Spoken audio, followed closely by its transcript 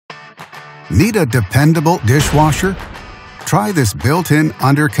Need a dependable dishwasher? Try this built-in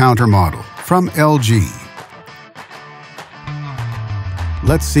Undercounter model from LG.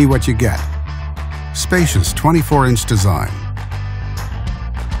 Let's see what you get. Spacious 24-inch design.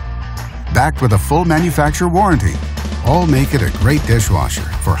 Backed with a full manufacturer warranty. All make it a great dishwasher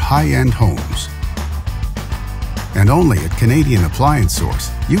for high-end homes. And only at Canadian Appliance Source,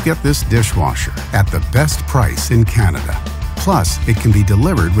 you get this dishwasher at the best price in Canada. Plus, it can be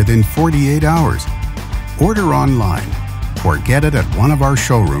delivered within 48 hours. Order online or get it at one of our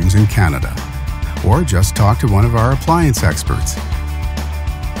showrooms in Canada. Or just talk to one of our appliance experts.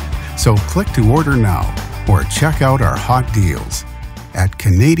 So click to order now or check out our hot deals at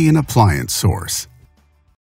Canadian Appliance Source.